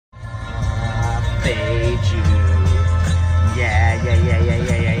fade you. Yeah.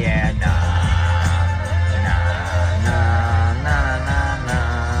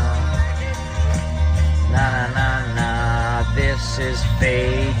 Nah. This is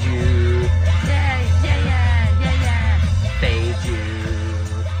fade you. Yeah. Fade you.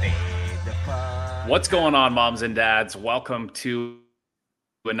 Fade the fun. What's going on, moms and dads? Welcome to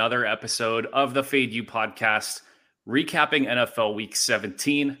another episode of the Fade You podcast, recapping NFL Week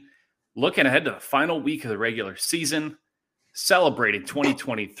 17, looking ahead to the final week of the regular season, celebrating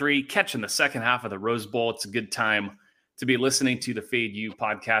 2023, catching the second half of the Rose Bowl. It's a good time to be listening to the Fade You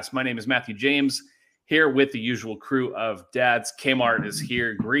podcast. My name is Matthew James, here with the usual crew of dads. Kmart is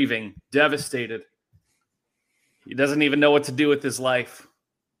here, grieving, devastated. He doesn't even know what to do with his life.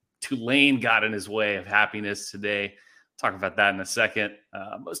 Tulane got in his way of happiness today. Talk about that in a second.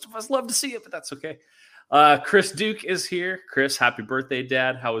 Most of us love to see it, but that's okay. Chris Duke is here. Chris, happy birthday,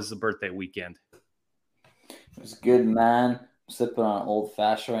 Dad. How was the birthday weekend? It was good, man. I'm sipping on old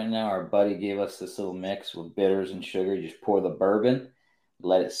fashioned right now. Our buddy gave us this little mix with bitters and sugar. You just pour the bourbon,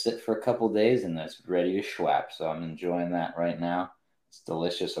 let it sit for a couple days, and it's ready to schwap. So I'm enjoying that right now. It's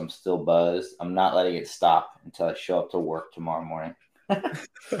delicious. I'm still buzzed. I'm not letting it stop until I show up to work tomorrow morning.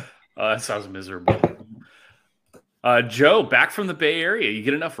 That sounds miserable. Joe, back from the Bay Area. You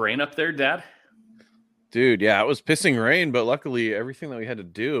get enough rain up there, Dad? Dude, yeah, it was pissing rain, but luckily everything that we had to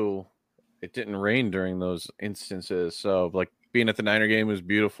do, it didn't rain during those instances. So, like, being at the Niner game was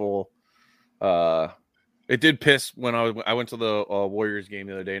beautiful. It did piss when I went to the Warriors game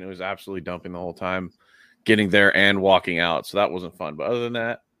the other day, and it was absolutely dumping the whole time, getting there and walking out. So that wasn't fun. But other than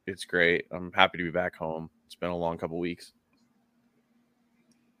that, it's great. I'm happy to be back home. It's been a long couple weeks.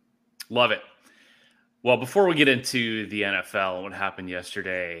 Love it. Well, before we get into the NFL and what happened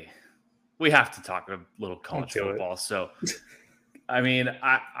yesterday, we have to talk a little college football. So, I mean,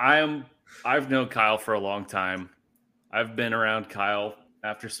 I've known Kyle for a long time. I've been around Kyle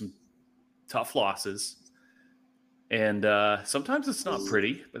after some tough losses, and sometimes it's not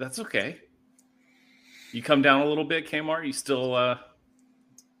pretty, but that's okay. You come down a little bit, Kmart. You still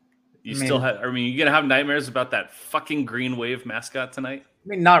have. I mean, you gonna have nightmares about that fucking Green Wave mascot tonight? I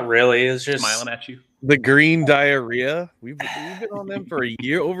mean, not really. It's just smiling at you. The green diarrhea. We've been on them for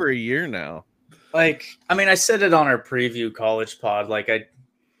over a year now. Like, I mean, I said it on our preview college pod. Like, I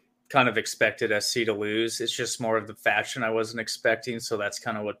kind of expected SC to lose. It's just more of the fashion I wasn't expecting. So that's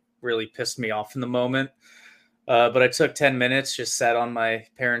kind of what really pissed me off in the moment. But I took 10 minutes, just sat on my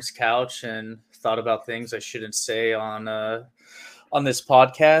parents' couch and thought about things I shouldn't say on this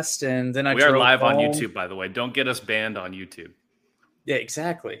podcast. And then we are live on YouTube, by the way. Don't get us banned on YouTube. Yeah,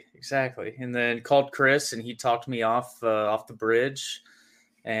 exactly. And then called Chris, and he talked me off the bridge.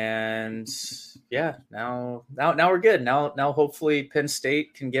 And yeah, now we're good. Now hopefully Penn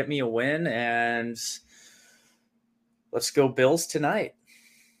State can get me a win, and let's go Bills tonight.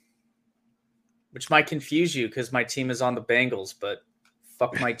 Which might confuse you because my team is on the Bengals, but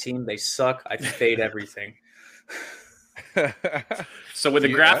fuck my team, they suck. I fade everything. So when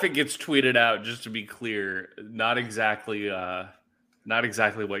the graphic gets tweeted out, just to be clear, not exactly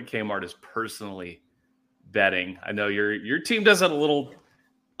what Kmart is personally betting. I know your team does it a little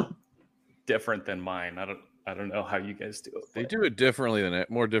different than mine. I don't know how you guys do it. They do it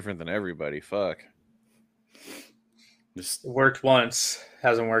more different than everybody. Fuck. Just worked once,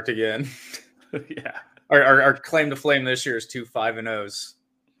 hasn't worked again. Yeah. Our claim to flame this year is 2 5-0s,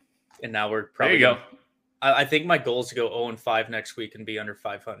 and now we're probably. There you go. I think my goal is to go 0-5 next week and be under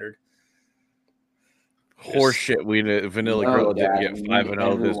 500. Horseshit. Vanilla Grill didn't get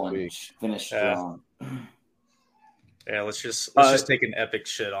 5-0 this week. Finish strong. Yeah, let's just take an epic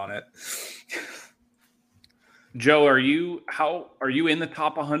shit on it. Joe, are you in the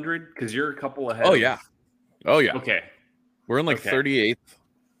top 100? Because you're a couple ahead. Oh yeah. Okay. We're in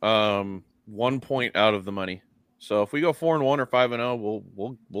 38th. 1 point out of the money. So if we go 4-1 or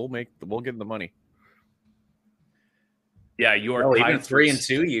 5-0, we'll get the money. Yeah, you are even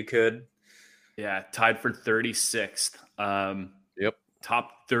 3-2. You could. Yeah, tied for 36th. Yep.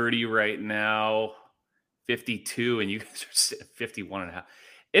 Top 30 right now, 52, and you guys are 51.5.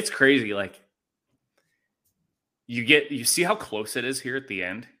 It's crazy. Like you see how close it is here at the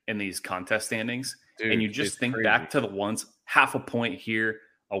end in these contest standings, dude, and you just think crazy. back to the ones, half a point here,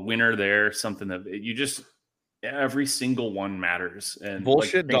 a winner there, something that you just every single one matters. And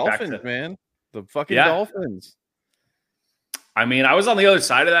bullshit Dolphins, man. The fucking Yeah. Dolphins. I mean, I was on the other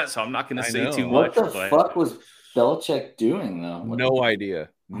side of that, so I'm not going to say too much. What the fuck was Belichick doing, though? No idea.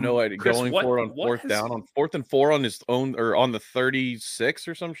 Chris, Going for it on fourth down, on 4th and 4 on his own, or on the 36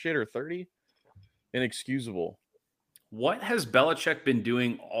 or some shit, or 30. Inexcusable. What has Belichick been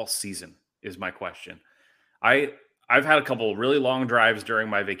doing all season? is my question. I've had a couple of really long drives during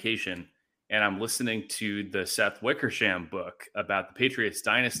my vacation, and I'm listening to the Seth Wickersham book about the Patriots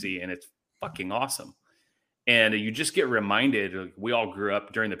dynasty, and it's fucking awesome. And you just get reminded, we all grew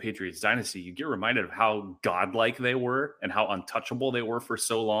up during the Patriots dynasty, you get reminded of how godlike they were and how untouchable they were for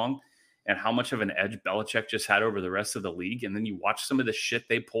so long and how much of an edge Belichick just had over the rest of the league. And then you watch some of the shit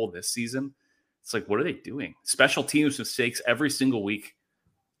they pull this season. It's like, what are they doing? Special teams mistakes every single week.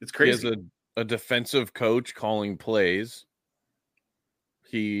 It's crazy. He has a defensive coach calling plays.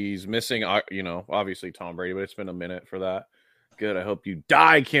 He's missing, obviously Tom Brady, but it's been a minute for that. Good. I hope you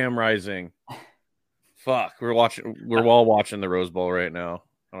die, Cam Rising. Fuck, we're all watching the Rose Bowl right now.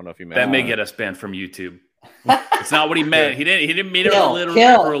 I don't know if you meant that may get us banned from YouTube. It's not what he meant. He didn't mean it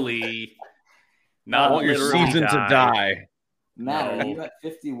literally. Not I want your season to die. Matt, are you at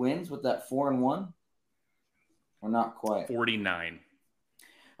 50 wins with that 4-1? Or not quite? 49.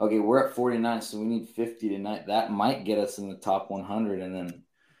 Okay, we're at 49, so we need 50 tonight. That might get us in the top 100, and then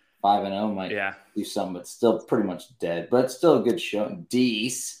 5-0 might do something, but still pretty much dead. But it's still a good show.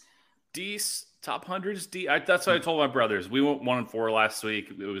 Deece. Top 100s. That's what I told my brothers. We went 1-4 last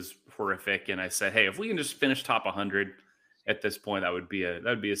week. It was horrific, and I said, "Hey, if we can just finish top 100 at this point, that would be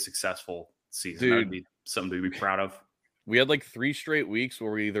a successful season. Dude, that would be something to be proud of." We had like 3 straight weeks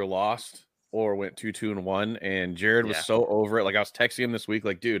where we either lost or went 2-2-1, and Jared was so over it. Like, I was texting him this week,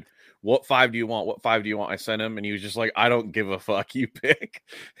 like, "Dude, what 5 do you want? What 5 do you want?" I sent him, and he was just like, "I don't give a fuck. You pick."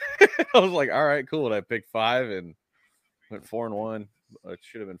 I was like, "All right, cool." And I picked 5 and went 4-1. It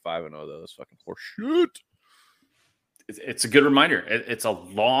should have been 5-0 though. That's fucking horseshit. It's a good reminder. It's a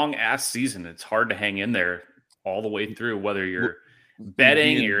long ass season. It's hard to hang in there all the way through. Whether you're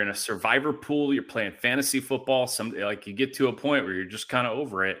betting, you're in a survivor pool, you're playing fantasy football. Like you get to a point where you're just kind of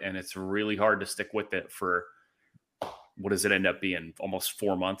over it, and it's really hard to stick with it for what does it end up being? Almost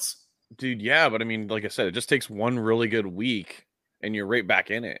 4 months, dude. Yeah, but I mean, like I said, it just takes one really good week, and you're right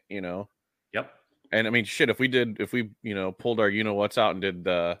back in it. Yep. And I mean, shit, if we pulled our what's out and did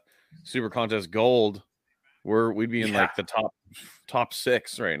the Super Contest Gold, we'd be in like the top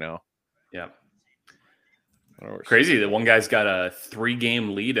 6 right now. Yeah. Crazy that one guy's got a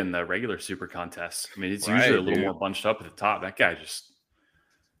 3-game lead in the regular Super Contest. I mean, it's usually a little more bunched up at the top. That guy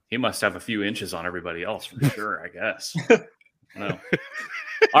he must have a few inches on everybody else for sure, I guess. No.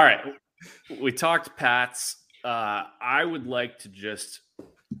 All right. We talked Pats. I would like to just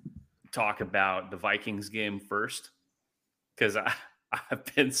talk about the Vikings game first, because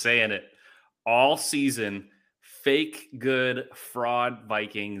I've been saying it all season. Fake good fraud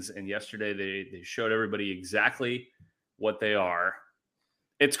Vikings, and yesterday they showed everybody exactly what they are.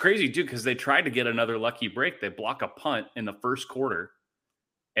 It's crazy too, because they tried to get another lucky break. They block a punt in the first quarter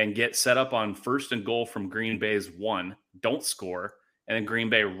and get set up on 1st and goal from Green Bay's 1, don't score, and then Green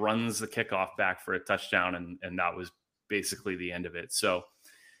Bay runs the kickoff back for a touchdown, and that was basically the end of it. So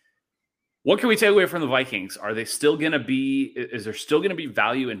what can we take away from the Vikings? Is there still going to be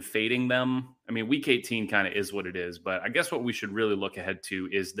value in fading them? I mean, week 18 kind of is what it is, but I guess what we should really look ahead to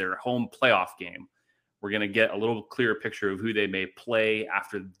is their home playoff game. We're going to get a little clearer picture of who they may play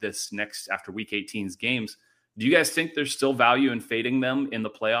after week 18's games. Do you guys think there's still value in fading them in the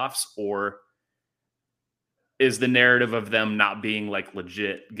playoffs, or is the narrative of them not being like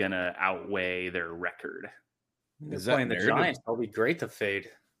legit going to outweigh their record? They're playing the Giants. That'll be great to fade.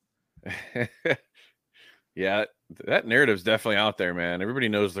 Yeah, that narrative's definitely out there, man. Everybody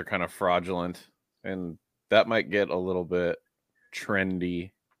knows they're kind of fraudulent, and that might get a little bit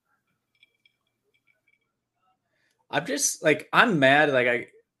trendy. I'm just like, I'm mad.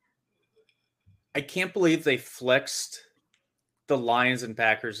 Like, I can't believe they flexed the Lions and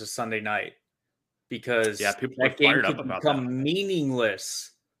Packers to Sunday night, because people that are game fired could up about become that.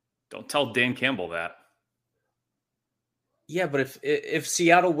 Meaningless. Don't tell Dan Campbell that. Yeah, but if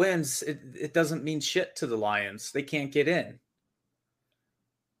Seattle wins, it doesn't mean shit to the Lions. They can't get in.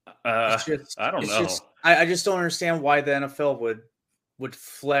 I don't know. I just don't understand why the NFL would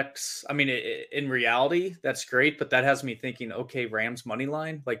flex. I mean, in reality, that's great, but that has me thinking, okay, Rams money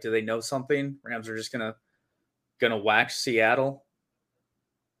line. Like, do they know something? Rams are just gonna wax Seattle,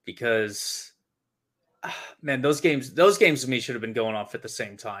 because man, those games to me should have been going off at the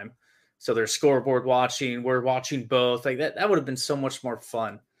same time. So they're scoreboard watching. We're watching both. Like that would have been so much more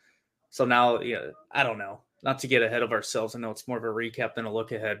fun. So now, I don't know. Not to get ahead of ourselves. I know it's more of a recap than a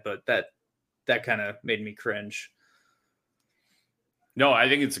look ahead, but that kind of made me cringe. No, I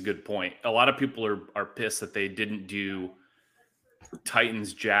think it's a good point. A lot of people are pissed that they didn't do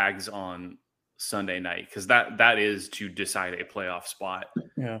Titans Jags on Sunday night, because that is to decide a playoff spot.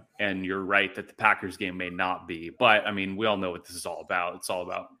 Yeah. And you're right that the Packers game may not be. But, I mean, we all know what this is all about. It's all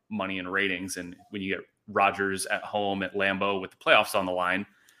about money and ratings. And when you get Rodgers at home at Lambeau with the playoffs on the line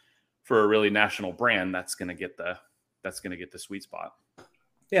for a really national brand, that's going to get the sweet spot.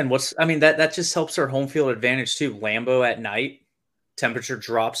 Yeah, and that just helps our home field advantage too. Lambeau at night, temperature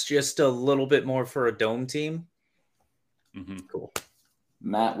drops just a little bit more for a dome team. Mm-hmm. Cool.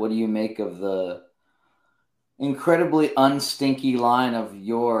 Matt, what do you make of the incredibly unstinky line of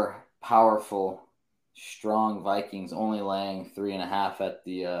your powerful, strong Vikings only laying 3.5 at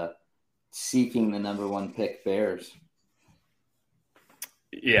the seeking the number 1 pick Bears?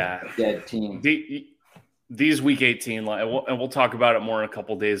 Yeah. Dead team. These week 18, and we'll talk about it more in a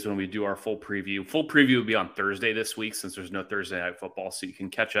couple days when we do our full preview. Full preview will be on Thursday this week since there's no Thursday Night Football, so you can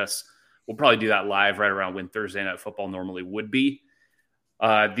catch us. We'll probably do that live right around when Thursday Night Football normally would be.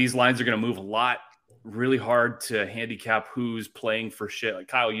 These lines are going to move a lot. Really hard to handicap who's playing for shit. Like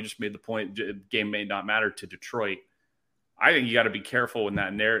Kyle, you just made the point, game may not matter to Detroit. I think you got to be careful when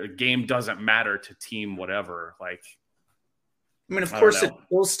that game doesn't matter to team whatever. Like, I mean, of course, it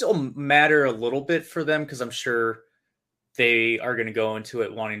will still matter a little bit for them because I'm sure they are going to go into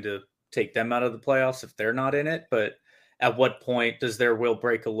it wanting to take them out of the playoffs if they're not in it. But at what point does their will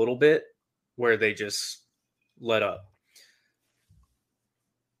break a little bit where they just let up?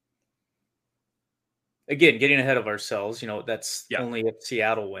 Again, getting ahead of ourselves, that's only if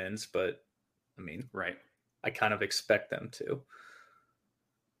Seattle wins. But, I mean, right. I kind of expect them to.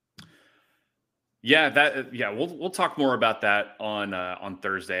 Yeah, we'll talk more about that on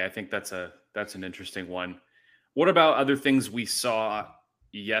Thursday. I think that's an interesting one. What about other things we saw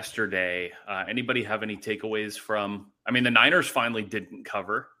yesterday? Anybody have any takeaways from? I mean, the Niners finally didn't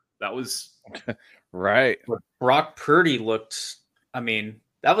cover. That was right. Brock Purdy looked. I mean,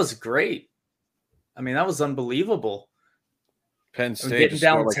 that was great. I mean, that was unbelievable. Penn State getting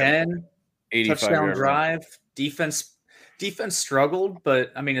down 10, touchdown drive, defense struggled,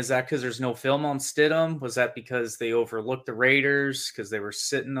 but I mean, is that because there's no film on Stidham? Was that because they overlooked the Raiders because they were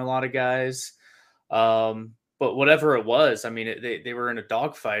sitting a lot of guys? But whatever it was, I mean, they were in a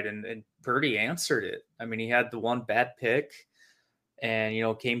dogfight, and Purdy answered it. I mean, he had the one bad pick,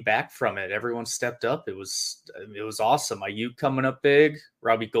 and came back from it. Everyone stepped up. It was awesome. Ayuk coming up big.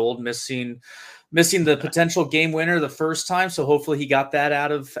 Robbie Gould missing the potential game winner the first time, so hopefully he got that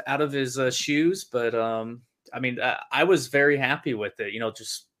out of his shoes. But I mean, I was very happy with it.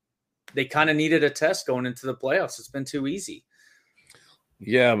 Just they kind of needed a test going into the playoffs. It's been too easy.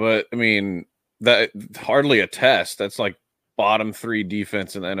 Yeah, but I mean, that hardly a test. That's like bottom 3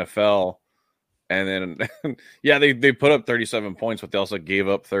 defense in the NFL. And then, they put up 37 points, but they also gave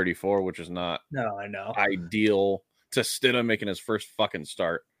up 34, which is not I know ideal to Stidham making his first fucking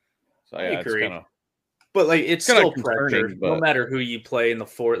start. So I agree. It's but like it's still pressure. But no matter who you play in the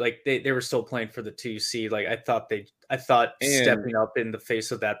 4, like they were still playing for the 2 seed. Like I thought stepping up in the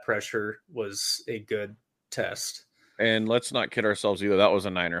face of that pressure was a good test. And let's not kid ourselves either. That was a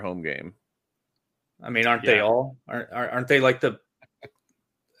Niner home game. I mean, aren't they all? Aren't they like the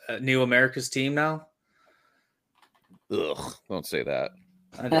new America's team now? Ugh! Don't say that.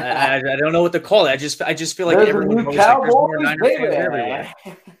 I don't know what to call it. I just feel like there's everyone knows there's more Niner fans everywhere.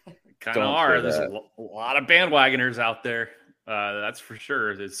 Kind of are. There's a lot of bandwagoners out there. That's for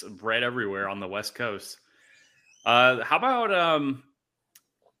sure. It's right everywhere on the West Coast. How about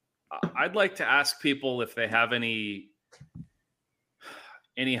I'd like to ask people if they have any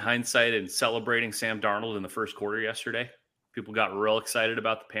hindsight in celebrating Sam Darnold in the first quarter yesterday. People got real excited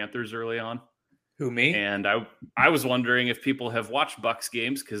about the Panthers early on. Who, me? And I was wondering if people have watched Bucs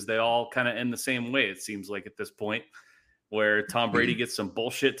games because they all kind of end the same way, it seems like at this point, where Tom Brady gets some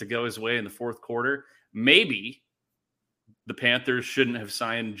bullshit to go his way in the fourth quarter. Maybe the Panthers shouldn't have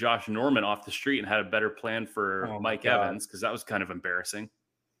signed Josh Norman off the street and had a better plan for Mike Evans, because that was kind of embarrassing.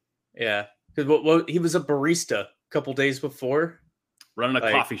 Yeah, because he was a barista a couple days before. Running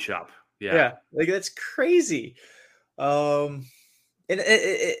a coffee shop. Yeah, like that's crazy. And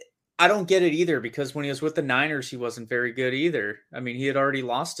I don't get it either, because when he was with the Niners, he wasn't very good either. I mean, he had already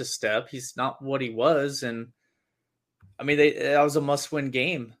lost a step. He's not what he was. And I mean, that was a must-win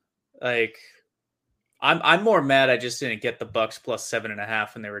game. Like, I'm more mad I just didn't get the Bucs plus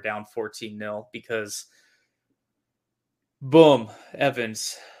 7.5 when they were down 14-0, because boom,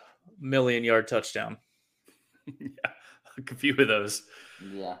 Evans, 1,000,000-yard touchdown. Yeah, a few of those.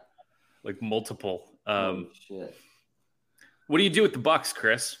 Yeah. Like multiple. Shit. What do you do with the Bucs,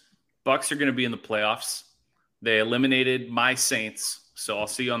 Chris? Bucs are going to be in the playoffs. They eliminated my Saints, so I'll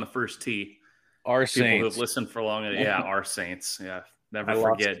see you on the first tee. Our People Saints. who have listened for long. Yeah, our Saints. Yeah, never I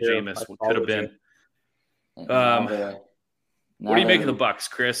forget lost too. Jameis. What could have been. What do you make of the Bucks,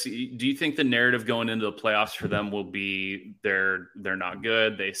 Chris? Do you think the narrative going into the playoffs for them will be they're not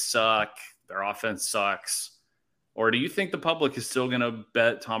good, they suck, their offense sucks, or do you think the public is still going to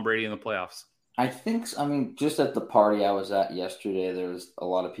bet Tom Brady in the playoffs? I think, I mean, just at the party I was at yesterday, there was a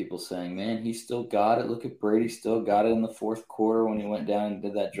lot of people saying, man, he still got it. Look at Brady, still got it in the fourth quarter when he went down and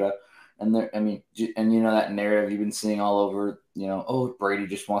did that drive. And there, I mean, and you know, that narrative you've been seeing all over, you know, oh, Brady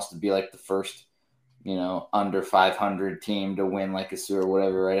just wants to be like the first, you know, under 500 team to win like a Super or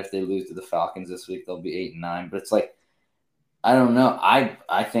whatever, right? If they lose to the Falcons this week, they'll be 8-9. But it's like, I don't know.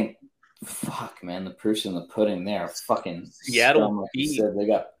 I think, fuck, man, the proof's in the pudding there. Fucking Seattle, like you said, they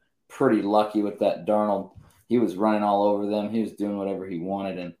got pretty lucky with that Darnold. He was running all over them. He was doing whatever he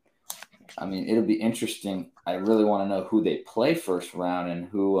wanted. And, I mean, it'll be interesting. I really want to know who they play first round and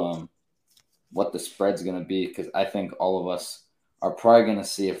who what the spread's going to be, because I think all of us are probably going to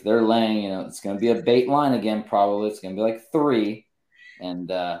see if they're laying, you know, it's going to be a bait line again, probably. It's going to be like 3. And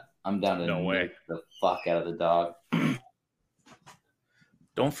I'm down to way the fuck out of the dog.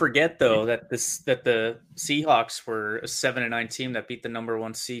 Don't forget though that the Seahawks were a 7-9 team that beat the number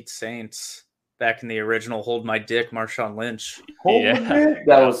 1 seed Saints back in the original Hold My Dick Marshawn Lynch. That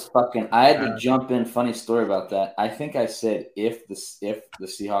was fucking. I had to jump in. Funny story about that. I think I said if the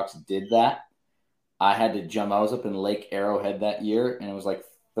Seahawks did that, I had to jump. I was up in Lake Arrowhead that year, and it was like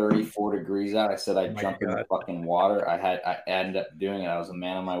 34 degrees out. I said I'd jump in the fucking water. I ended up doing it. I was a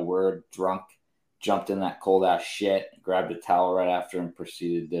man of my word, drunk. Jumped in that cold ass shit, grabbed a towel right after, and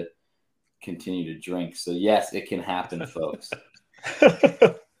proceeded to continue to drink. So yes, it can happen, folks.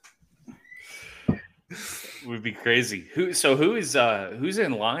 Would be crazy. Who's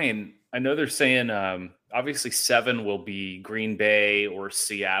in line? I know they're saying obviously 7 will be Green Bay or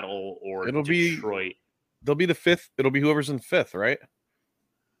Seattle or Detroit. They'll be the 5th. It'll be whoever's in 5th, right?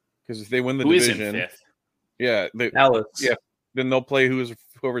 Because if they win the Who division, is in 5th? Yeah, Dallas. Yeah, then they'll play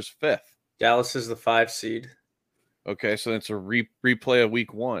whoever's 5th. Dallas is the 5 seed. Okay, so it's a replay of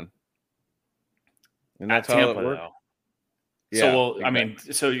week 1. And that's At how Tampa, it works. though. Yeah, so, exactly. I mean,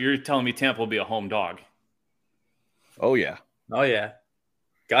 so you're telling me Tampa will be a home dog? Oh, yeah. Oh, yeah.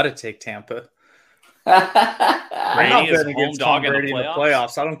 Got to take Tampa. I'm not betting against Tom Brady in the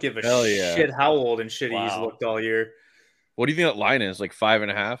playoffs. I don't give a shit how old and shitty he's looked all year. What do you think that line is? Like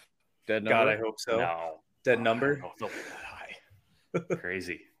 5.5? Dead number? God, I hope so. No. Dead number?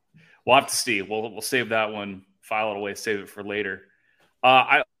 Crazy. We'll have to see. We'll save that one, file it away, save it for later.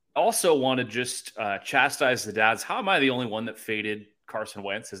 I also want to just chastise the dads. How am I the only one that faded Carson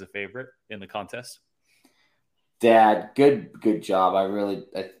Wentz as a favorite in the contest? Dad, good job.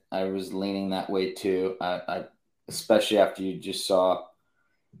 I was leaning that way too. I especially after you just saw,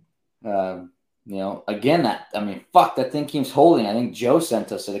 you know, again that thing keeps holding. I think Joe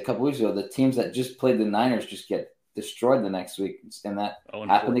sent us it a couple weeks ago. The teams that just played the Niners just get destroyed the next week, and that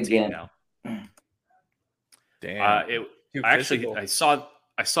happened again. Now. Damn. I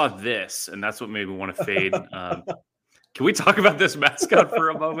saw this, and that's what made me want to fade. Can we talk about this mascot for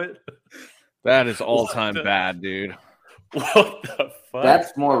a moment? That is all-time bad, dude. What the fuck?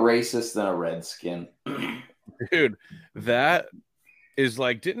 That's more racist than a Redskin. Dude, that is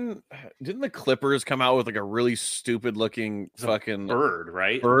like, didn't the Clippers come out with like a really stupid looking fucking bird,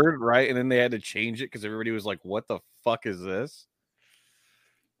 right? And then they had to change it because everybody was like, what the fuck is this?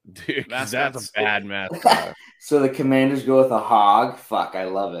 Dude, that's a bad mascot. So the Commanders go with a hog. Fuck, I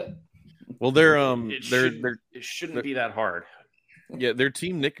love it. Well, it shouldn't be that hard. Yeah, their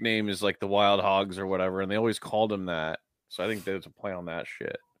team nickname is like the Wild Hogs or whatever, and they always called them that. So I think there's a play on that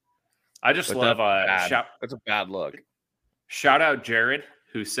shit. I just love that's a bad look. Shout out Jared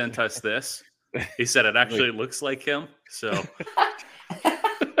who sent us this. He said it actually looks like him. So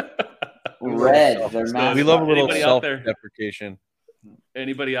red. They're not. We love a little self-deprecation.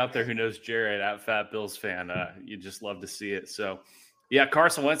 Anybody out there who knows Jared at Fat Bills fan, you just love to see it. So yeah,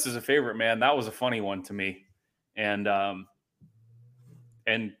 Carson Wentz is a favorite, man. That was a funny one to me. And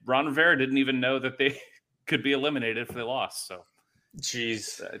Ron Rivera didn't even know that they could be eliminated if they lost. So,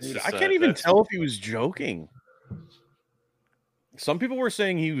 jeez, dude, I can't even tell if he was joking. Some people were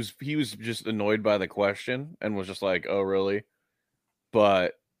saying he was just annoyed by the question and was just like, "Oh, really?"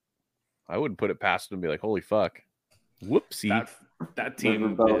 But I wouldn't put it past him and be like, "Holy fuck, whoopsie!" That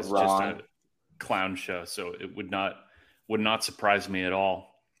team is just a clown show, so it would not surprise me at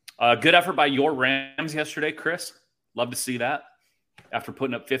all. Good effort by your Rams yesterday, Chris. Love to see that. After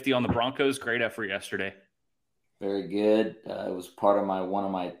putting up 50 on the Broncos, great effort yesterday. Very good. It was part of one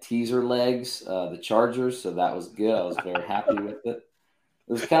of my teaser legs, the Chargers, so that was good. I was very happy with it.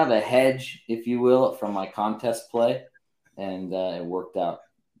 It was kind of a hedge, if you will, from my contest play, and it worked out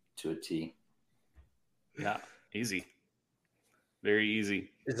to a T. Yeah, easy. Very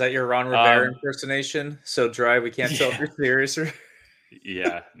easy. Is that your Ron Rivera impersonation? So dry we can't tell if you're serious. Or...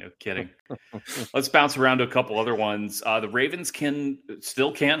 Yeah, no kidding. Let's bounce around to a couple other ones. The Ravens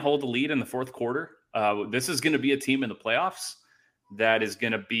still can't hold the lead in the fourth quarter. This is going to be a team in the playoffs that is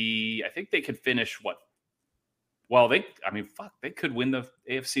going to be. I think they could finish what? Well, they could win the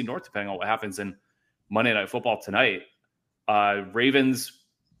AFC North depending on what happens in Monday Night Football tonight. Ravens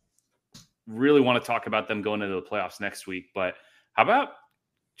really want to talk about them going into the playoffs next week, but how about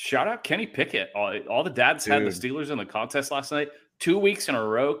shout out Kenny Pickett? All the dads had the Steelers in the contest last night. 2 weeks in a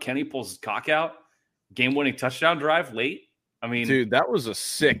row, Kenny pulls his cock out. Game-winning touchdown drive late. I mean, dude, that was a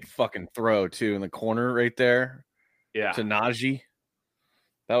sick fucking throw too in the corner right there. Yeah, to Najee.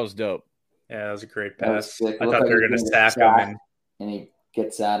 That was dope. Yeah, that was a great pass. I thought like they were going to sack him, and he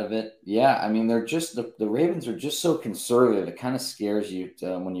gets out of it. Yeah, I mean, they're just the Ravens are just so conservative. It kind of scares you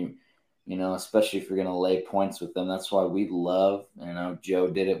when you know, especially if you're going to lay points with them. That's why we love. Joe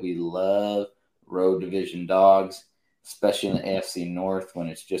did it. We love road division dogs, especially in the AFC North when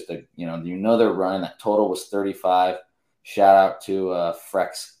it's just they're running. That total was 35. Shout out to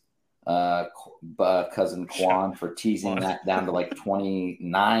Freck's cousin Quan for teasing that down to like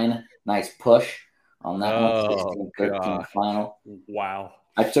 29. Nice push on that one. 16-13 final. Wow.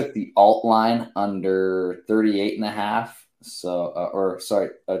 I took the alt line under 38.5. So,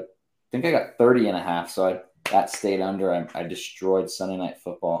 I think I got 30.5. So that stayed under. I destroyed Sunday Night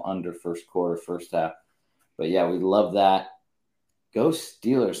Football under first quarter, first half. But yeah, we love that. Go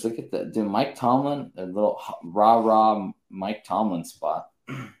Steelers. Look at that. Dude, Mike Tomlin, a little rah-rah Mike Tomlin spot.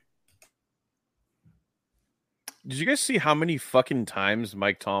 Did you guys see how many fucking times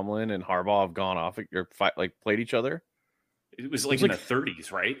Mike Tomlin and Harbaugh have gone off or played each other? It was like in the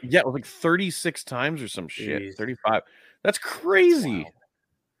 30s, right? Yeah, it was like 36 times or some shit. Jeez. 35. That's crazy. Wow.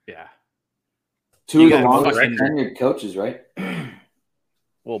 Yeah. Two of the longest tenured coaches, right?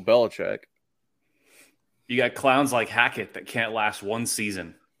 Well, Belichick. You got clowns like Hackett that can't last one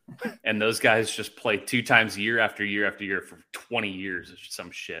season. And those guys just play 2 times year after year after year for 20 years or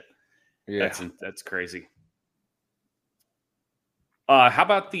some shit. Yeah. That's crazy. How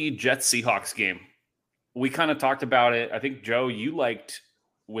about the Jets-Seahawks game? We kind of talked about it. I think, Joe, you liked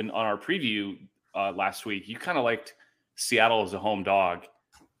on our preview last week, you kind of liked Seattle as a home dog.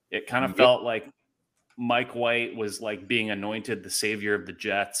 It kind of felt like Mike White was like being anointed the savior of the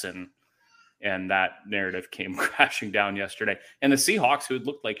Jets, and that narrative came crashing down yesterday. And the Seahawks, who had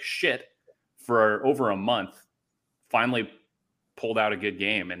looked like shit for over a month, finally pulled out a good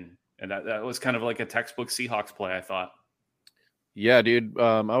game. And that was kind of like a textbook Seahawks play, I thought. Yeah, dude.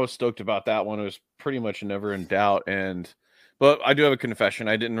 I was stoked about that one. It was pretty much never in doubt. But I do have a confession.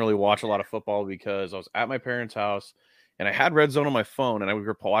 I didn't really watch a lot of football because I was at my parents' house and I had Red Zone on my phone and I was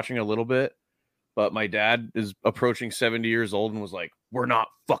watching a little bit. But my dad is approaching 70 years old and was like, "We're not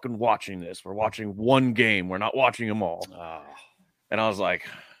fucking watching this. We're watching one game. We're not watching them all." Oh, and I was like,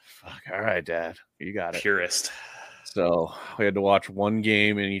 "Fuck, all right, Dad, you got it." purist. So we had to watch one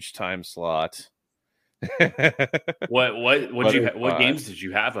game in each time slot. What games did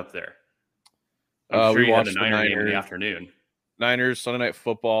you have up there? I'm sure you had a Niner game in the afternoon. Niners, Sunday Night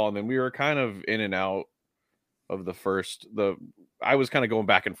Football, and then we were kind of in and out of I was kind of going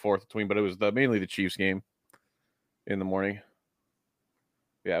back and forth between, but it was mainly the Chiefs game in the morning.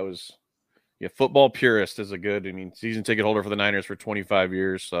 Yeah, it was. Yeah, football purist is season ticket holder for the Niners for 25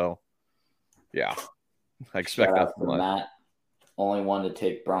 years. So, yeah, I expect that from Matt. Only one to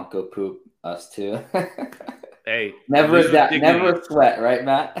take Bronco poop. Us too. Hey, never a sweat, right,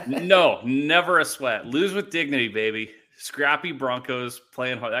 Matt? No, never a sweat. Lose with dignity, baby. Scrappy Broncos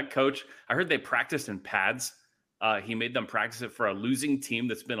playing hard. That coach, I heard they practiced in pads. He made them practice it for a losing team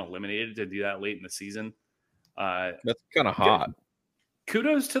that's been eliminated to do that late in the season. That's kind of hot.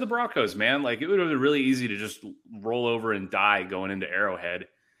 Kudos to the Broncos, man. Like, it would have been really easy to just roll over and die going into Arrowhead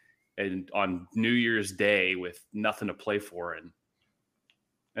and on New Year's Day with nothing to play for.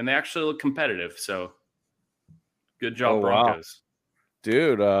 And they actually look competitive. So good job, Broncos. Wow.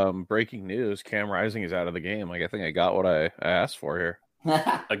 Dude, breaking news. Cam Rising is out of the game. Like, I think I got what I asked for here.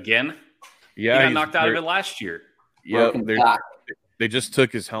 Again? Yeah. He got knocked out of it last year. Yeah. They just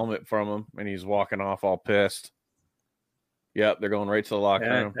took his helmet from him and he's walking off all pissed. Yep. They're going right to the locker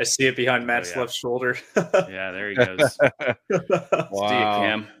room. I see it behind Matt's left shoulder. Yeah, there he goes. Wow. See you,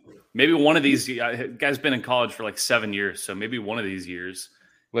 Cam. Maybe one of these guy's been in college for like 7 years. So maybe one of these years.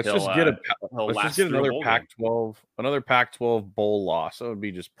 Let's just get another Pac-12 bowl loss. That would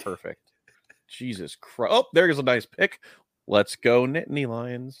be just perfect. Jesus Christ! Oh, there's a nice pick. Let's go, Nittany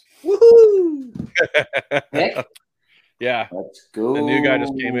Lions! Woohoo! Pick? Yeah. Let's go. The new guy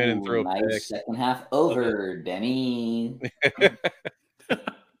just came in and threw a nice pick. second half over, Denny.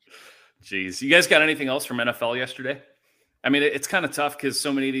 Jeez, you guys got anything else from NFL yesterday? I mean, it's kind of tough because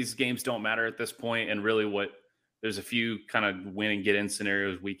so many of these games don't matter at this point, and really, there's a few kind of win and get in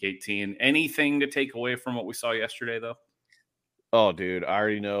scenarios. Week 18. Anything to take away from what we saw yesterday, though? Oh, dude, I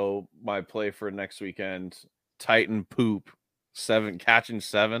already know my play for next weekend. Titan poop 7, catching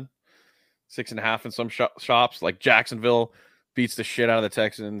 7, 6.5 in some shops. Like Jacksonville beats the shit out of the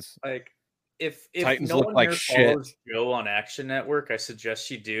Texans. Like, if Titans no look one like here shit. follows Joe on Action Network, I suggest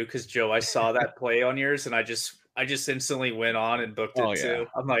you do, because Joe, I saw that play on yours, and I just instantly went on and booked it too.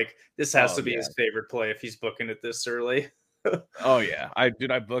 I'm like, this has to be his favorite play if he's booking it this early. Oh yeah, I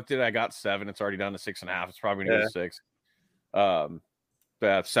booked it. I got 7. It's already down to 6.5. It's probably gonna go 6.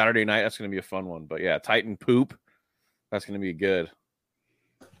 But Saturday night, that's gonna be a fun one. But yeah, Titan poop, that's gonna be good.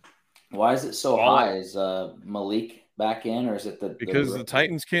 Why is it so high? Is Malik back in, or is it because the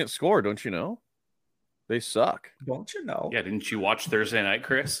Titans can't score? Don't you know? They suck. Don't you know? Yeah, didn't you watch Thursday night,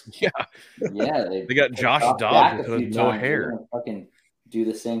 Chris? Yeah. Yeah, they got Josh Dobbs with no hair. Fucking do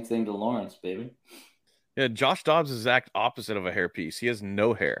the same thing to Lawrence, baby. Yeah, Josh Dobbs is the exact opposite of a hairpiece. He has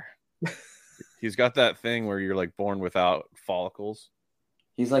no hair. He's got that thing where you're like born without follicles.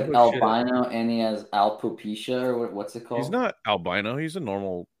 He's like albino, and he has alopecia, or what's it called? He's not albino. He's a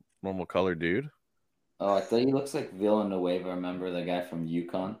normal colored dude. Oh, I thought he looks like Villanueva. Remember the guy from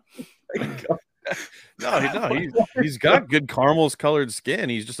UConn? No, he's got good caramels colored skin.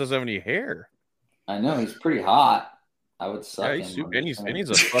 He just doesn't have any hair. I know he's pretty hot. I would suck him. He's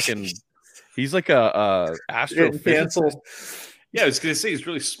a fucking. He's like a astrophysicist. Yeah, I was gonna say he's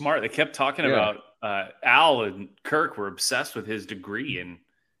really smart. They kept talking about Al and Kirk were obsessed with his degree in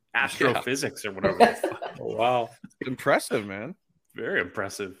astrophysics or whatever. Oh, wow, impressive, man. Very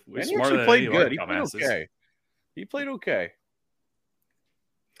impressive. And he actually played good. He played okay. He played okay.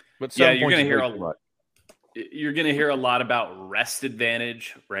 But yeah, you're gonna hear a lot about rest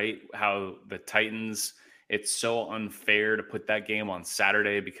advantage, right? How the Titans, it's so unfair to put that game on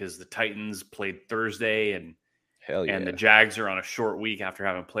Saturday because the Titans played Thursday and the Jags are on a short week after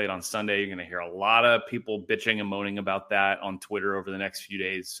having played on Sunday. You're going to hear a lot of people bitching and moaning about that on Twitter over the next few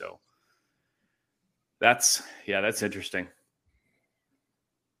days. So that's interesting.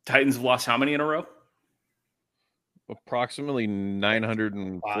 Titans have lost how many in a row? Approximately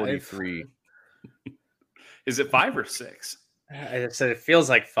 943. Is it 5 or 6? I said it feels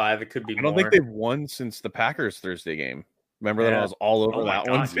like 5. It could be more. I don't think they've won since the Packers Thursday game. Remember that I was all over that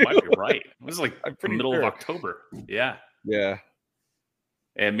one. You might be right. It was like the middle of October. Yeah. Yeah.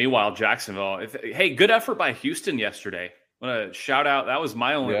 And meanwhile, Jacksonville. Good effort by Houston yesterday. I want to shout out. That was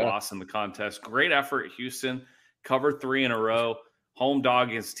my only loss in the contest. Great effort, Houston. Covered 3 in a row. Home dog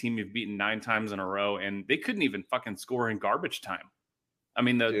against a team you've beaten 9 times in a row, and they couldn't even fucking score in garbage time. I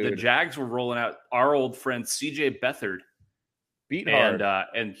mean, the Jags were rolling out our old friend C.J. Beathard. Beat hard.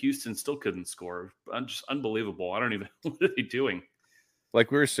 And Houston still couldn't score. Just unbelievable. I don't even – what are they doing?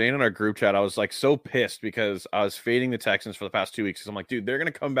 Like we were saying in our group chat, I was like so pissed because I was fading the Texans for the past 2 weeks. I'm like, dude, they're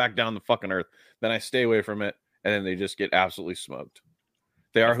going to come back down the fucking earth. Then I stay away from it, and then they just get absolutely smoked.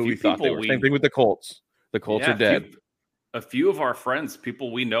 They are who we thought they were. Same thing with the Colts. The Colts are dead. A few of our friends,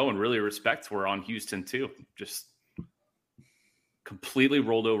 people we know and really respect, were on Houston too. Just completely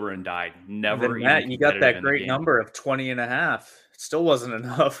rolled over and died. Never even. Matt, you got that great number of 20.5. It still wasn't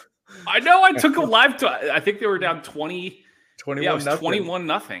enough. I know. I took them live to. I think they were down 20. 21. Yeah, it was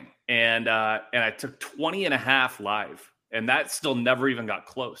 21-0, and I took 20.5 live, and that still never even got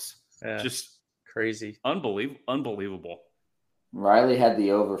close. Yeah, just crazy, unbelievable. Riley had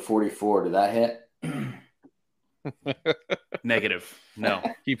the over 44. Did that hit? Negative. No.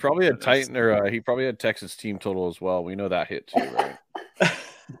 He probably had Titan or he probably had Texas team total as well. We know that hit too, right?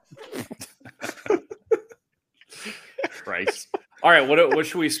 Christ. All right, what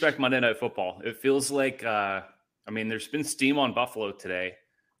should we expect Monday Night Football? It feels like there's been steam on Buffalo today.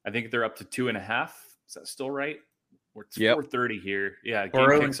 I think they're up to 2.5. Is that still right? It's 4:30 here. Yeah,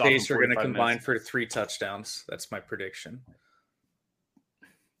 Burrow and Chase are going to combine for 3 touchdowns. That's my prediction.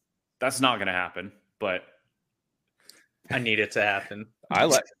 That's not going to happen, but I need it to happen.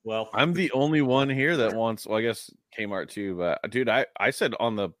 I'm the only one here that wants. Well, I guess Kmart too. But dude, I said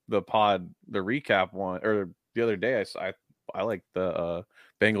on the pod, the recap one or the other day, I like the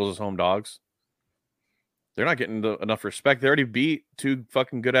Bengals as home dogs. They're not getting enough respect. They already beat 2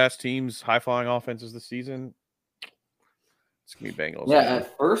 fucking good ass teams, high flying offenses this season. It's gonna be Bengals. Yeah,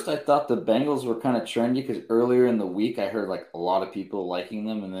 at first I thought the Bengals were kind of trendy because earlier in the week I heard like a lot of people liking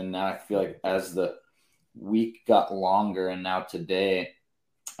them, and then now I feel like as the week got longer and now today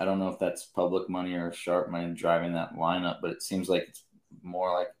I don't know if that's public money or sharp money driving that lineup, but it seems like it's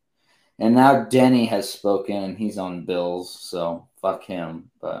more like. And now Denny has spoken, and he's on Bills, so fuck him.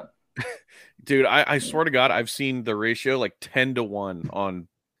 But dude, I swear to God, I've seen the ratio like 10-1 on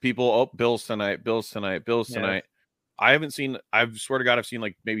people. Oh, Bills tonight, Bills tonight, Bills tonight. I haven't seen. I swear to God, I've seen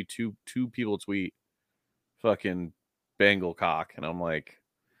like maybe two people tweet fucking Bengal cock, and I'm like,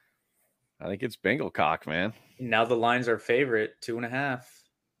 I think it's Bengal cock, man. Now the lines are favorite 2.5.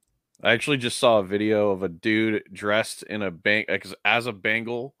 I actually just saw a video of a dude dressed in as a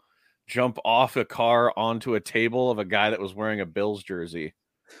Bengal jump off a car onto a table of a guy that was wearing a Bills jersey.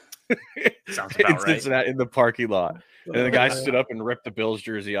 Sounds about right. Cincinnati, in the parking lot. And the guy stood up and ripped the Bills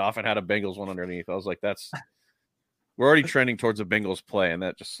jersey off and had a Bengals one underneath. I was like, we're already trending towards a Bengals play, and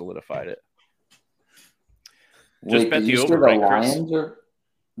that just solidified it. Just bet the over, right, Chris?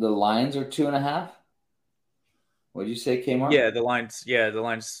 The Lions are 2.5. What did you say, Kmart? Yeah, the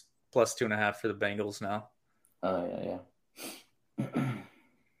lines plus 2.5 for the Bengals now. Oh yeah.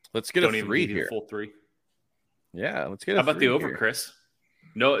 Let's get a 3 here. Full 3. Yeah, let's get. How about the over, here. Chris?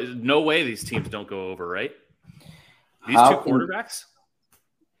 No way these teams don't go over, right? These How two quarterbacks.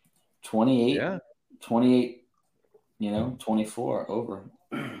 28. Yeah. 28. 24 over.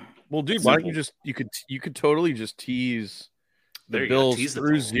 Well, dude, why don't you could totally just tease the Bills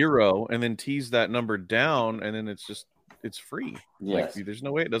through 0 and then tease that number down, and then it's free. Yes. Like, there's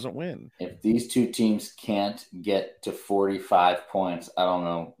no way it doesn't win. If these two teams can't get to 45 points, I don't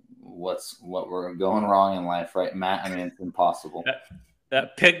know what we're going wrong in life, right, Matt? I mean, it's impossible.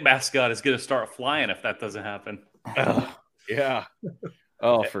 That pig mascot is going to start flying if that doesn't happen. Yeah.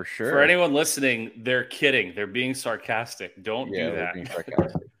 Oh, for sure. For anyone listening, they're kidding. They're being sarcastic. Don't do that. Being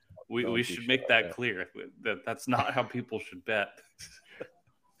sarcastic. We should make that clear. That's not how people should bet.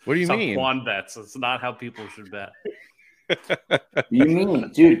 What do you mean? Quan bets. It's not how people should bet. You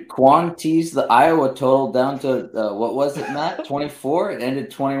mean, dude, Quan teased the Iowa total down to, what was it, Matt? 24? It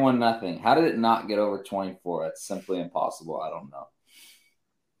ended 21-0. How did it not get over 24? It's simply impossible. I don't know.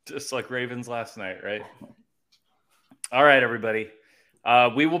 Just like Ravens last night, right? All right, everybody.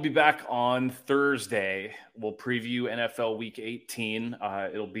 We will be back on Thursday. We'll preview NFL Week 18.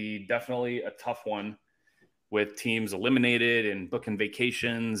 It'll be definitely a tough one with teams eliminated and booking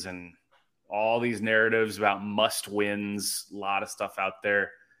vacations and all these narratives about must wins. A lot of stuff out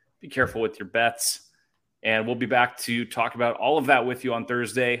there. Be careful with your bets. And we'll be back to talk about all of that with you on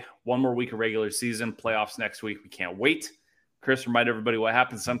Thursday. One more week of regular season, playoffs next week. We can't wait. Chris, remind everybody what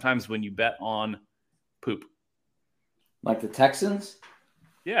happens sometimes when you bet on poop. Like the Texans?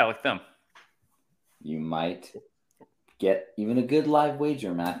 Yeah, like them. You might get even a good live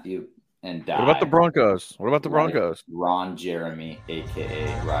wager, Matthew, and die. What about the Broncos? What about the Broncos? Ron Jeremy,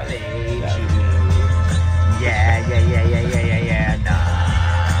 a.k.a. Riley. Yeah.